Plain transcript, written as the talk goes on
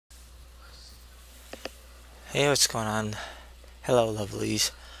Hey, what's going on? Hello,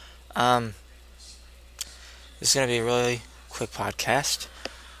 lovelies. Um, this is gonna be a really quick podcast.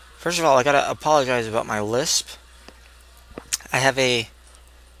 First of all, I gotta apologize about my lisp. I have a. You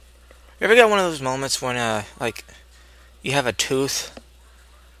ever get one of those moments when, you have a tooth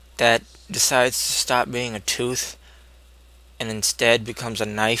that decides to stop being a tooth and instead becomes a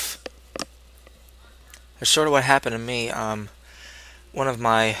knife? That's sort of what happened to me. One of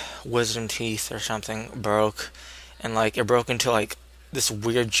my wisdom teeth or something broke, and it broke into this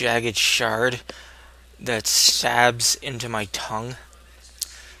weird jagged shard that stabs into my tongue.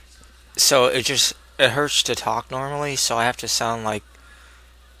 So it hurts to talk normally, so I have to sound like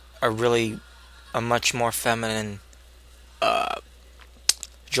a really a much more feminine uh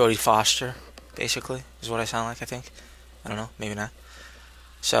Jodie Foster, basically, is what I sound like, I think. I don't know, maybe not.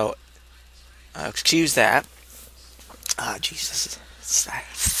 So excuse that. Ah, Jesus, it's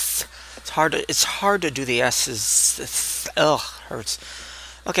hard to do the S's. Ugh, hurts.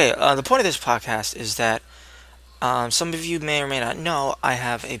 Okay, the point of this podcast is that some of you may or may not know I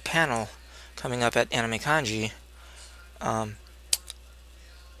have a panel coming up at Anime Kanji. Um,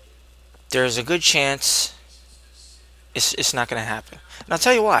 there's a good chance it's not going to happen. And I'll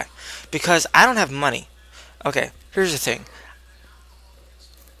tell you why. Because I don't have money. Okay, here's the thing.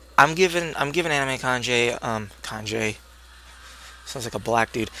 I'm giving Anime Kanji sounds like a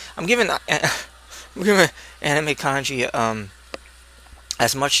black dude. I'm giving Anime Kanji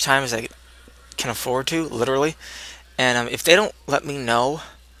as much time as I can afford to, literally. And if they don't let me know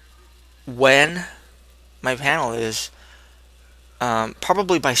when my panel is,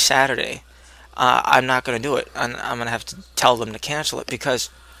 probably by Saturday, I'm not going to do it. I'm going to have to tell them to cancel it because,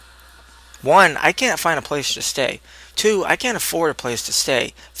 one, I can't find a place to stay. Two, I can't afford a place to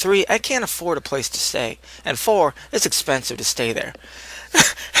stay. Three, I can't afford a place to stay. And four, it's expensive to stay there.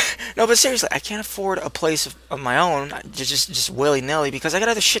 No, but seriously, I can't afford a place of my own just willy nilly because I got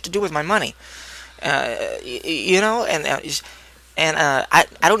other shit to do with my money. I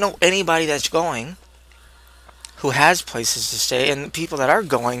don't know anybody that's going who has places to stay, and the people that are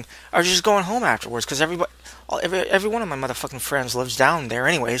going are just going home afterwards because every one of my motherfucking friends lives down there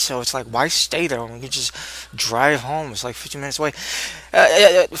anyway. So it's like, why stay there when we could just drive home? It's like 15 minutes away.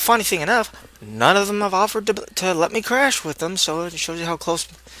 Funny thing enough, none of them have offered to let me crash with them, so it shows you how close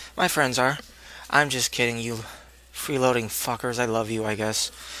my friends are. I'm just kidding, you freeloading fuckers. I love you, I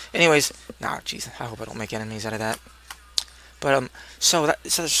guess. Anyways, nah, jeez, I hope I don't make enemies out of that. But so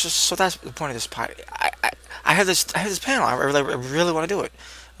that's the point of this pod. I have this panel. I really want to do it.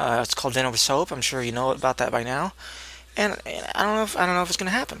 It's called Dinner with Soap. I'm sure you know about that by now. And I don't know if it's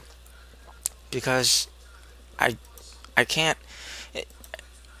gonna happen because I I can't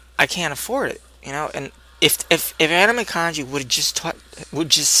I can't afford it. And if Anime Kanji would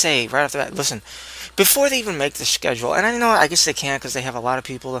just say right off the bat, listen, before they even make the schedule, and I guess they can't because they have a lot of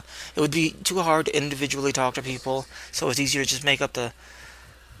people. It would be too hard to individually talk to people, so it's easier to just make up the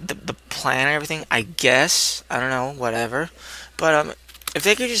plan and everything. I guess I don't know, whatever. But if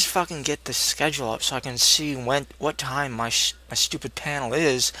they could just fucking get the schedule up so I can see what time my stupid panel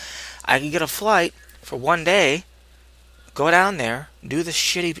is, I could get a flight for one day, go down there, do the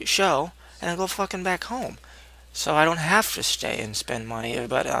shitty show, and then go fucking back home. So I don't have to stay and spend money.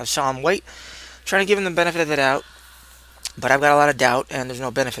 But so I'm trying to give them the benefit of the doubt. But I've got a lot of doubt, and there's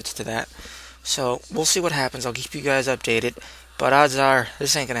no benefits to that. So we'll see what happens. I'll keep you guys updated. But odds are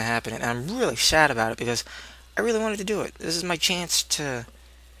this ain't gonna happen, and I'm really sad about it because I really wanted to do it. This is my chance to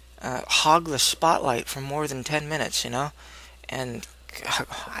hog the spotlight for more than 10 minutes, and I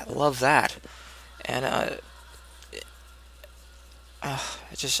love that. And I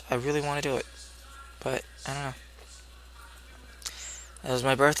really want to do it, but I don't know. It was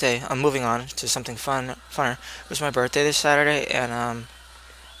my birthday. I'm moving on to something funner. It was my birthday this Saturday, and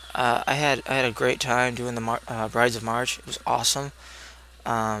I had a great time doing the Brides of March. It was awesome.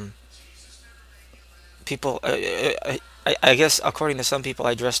 Um, people, I guess according to some people,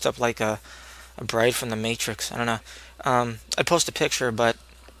 I dressed up like a bride from the Matrix. I don't know. I post a picture, but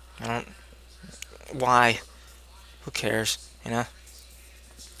I don't. Why? Who cares?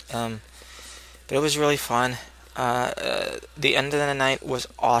 Um, but it was really fun. The end of the night was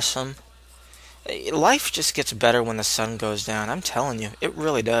awesome. Life just gets better when the sun goes down. I'm telling you, it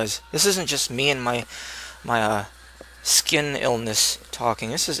really does. This isn't just me and my skin illness talking.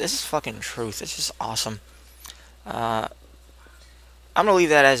 This is fucking truth. It's just awesome. Uh, I'm gonna leave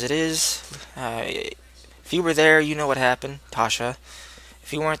that as it is. If you were there, you know what happened, Tasha.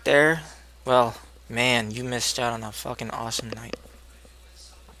 If you weren't there, well, man, you missed out on a fucking awesome night.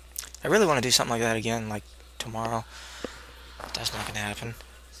 I really want to do something like that again, like tomorrow. That's not gonna happen.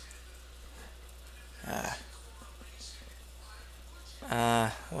 Uh,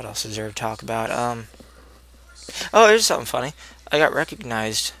 What else is there to talk about? Oh, here's something funny. I got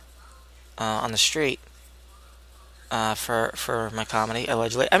recognized on the street for my comedy,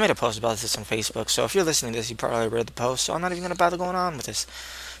 allegedly. I made a post about this on Facebook, so if you're listening to this, you probably read the post, so I'm not even going to bother going on with this.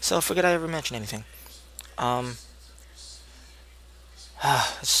 So forget I ever mentioned anything. Um,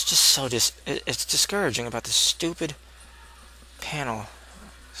 it's just it's discouraging about this stupid panel.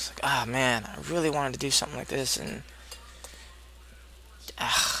 It's like, ah, man, I really wanted to do something like this, and,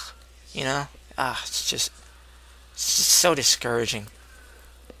 ah, you know? It's just so discouraging.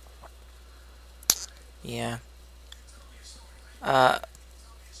 Yeah. Uh,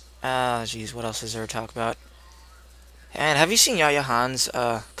 Geez, what else is there to talk about? And have you seen Yaya Han's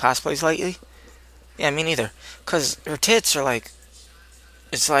cosplays lately? Yeah, me neither. Cause her tits are like,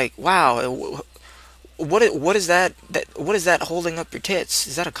 it's like, wow, what is that? What is that holding up your tits?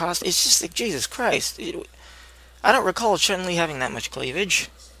 Is that a cost? It's just like Jesus Christ. I don't recall Chun-Li having that much cleavage.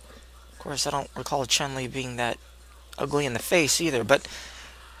 Of course, I don't recall Chun-Li being that ugly in the face either. But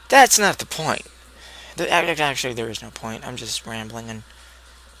that's not the point. Actually, there is no point. I'm just rambling and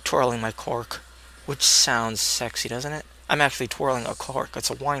twirling my cork, which sounds sexy, doesn't it? I'm actually twirling a cork. It's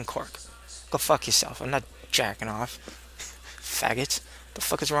a wine cork. Go fuck yourself. I'm not jacking off. Faggots. The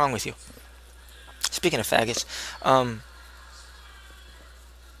fuck is wrong with you? Speaking of faggots,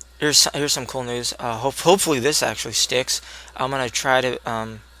 here's some cool news. Hopefully this actually sticks. I'm gonna try to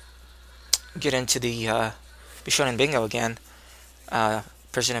get into the Bishonen Bingo again.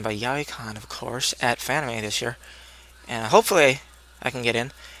 Presented by Yaoi Khan, of course, at Fanime this year. And hopefully I can get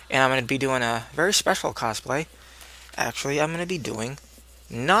in. And I'm going to be doing a very special cosplay. Actually, I'm going to be doing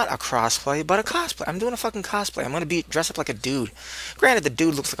not a crossplay, but a cosplay. I'm doing a fucking cosplay. I'm going to be dressed up like a dude. Granted, the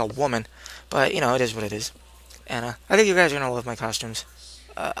dude looks like a woman, but, it is what it is. And I think you guys are going to love my costumes.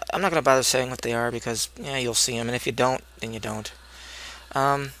 I'm not going to bother saying what they are because, yeah, you'll see them. And if you don't, then you don't.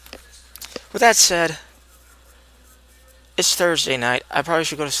 With that said, it's Thursday night. I probably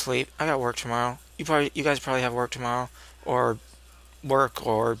should go to sleep. I got work tomorrow. You guys probably have work tomorrow, or work,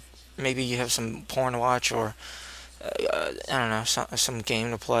 or maybe you have some porn to watch, or I don't know, some game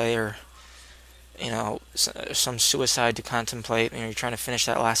to play, or some suicide to contemplate. You're trying to finish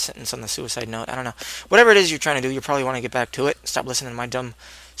that last sentence on the suicide note. I don't know. Whatever it is you're trying to do, you probably want to get back to it. Stop listening to my dumb,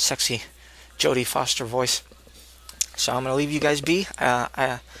 sexy Jodie Foster voice. So I'm gonna leave you guys be.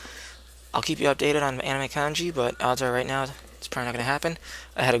 I'll keep you updated on anime kanji, but odds are right now it's probably not going to happen.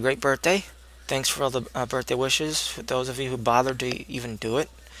 I had a great birthday. Thanks for all the birthday wishes, for those of you who bothered to even do it.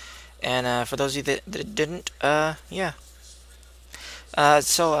 And for those of you that didn't, yeah.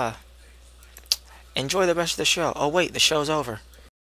 So, enjoy the rest of the show. Oh, wait, the show's over.